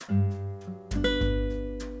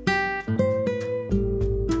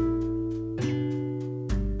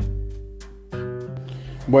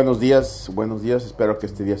Buenos días. Espero que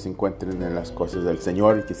este día se encuentren en las cosas del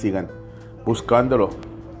Señor y que sigan buscándolo.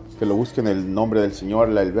 Que lo busquen en el nombre del Señor.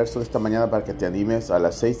 El verso de esta mañana para que te animes. A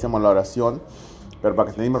las 6 tenemos la oración. Pero para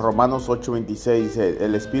que te animes, Romanos 8:26 dice: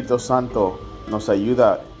 el Espíritu Santo nos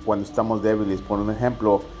ayuda cuando estamos débiles. Por un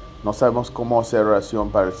ejemplo, no sabemos cómo hacer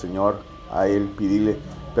oración para el Señor. A Él pedirle.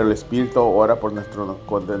 Pero el Espíritu ora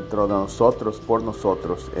dentro de nosotros, por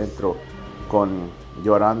nosotros. Entro con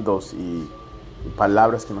llorando y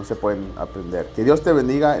palabras que no se pueden aprender. Que Dios te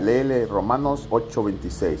bendiga. Léele Romanos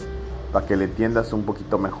 8:26 para que le entiendas un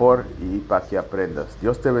poquito mejor y para que aprendas.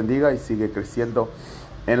 Dios te bendiga y sigue creciendo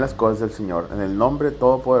en las cosas del Señor. En el nombre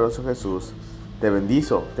todopoderoso Jesús, te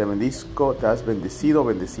bendizco, te has bendecido,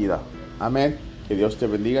 bendecida. Amén. Que Dios te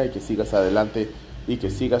bendiga y que sigas adelante y que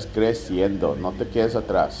sigas creciendo. No te quedes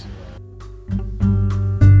atrás.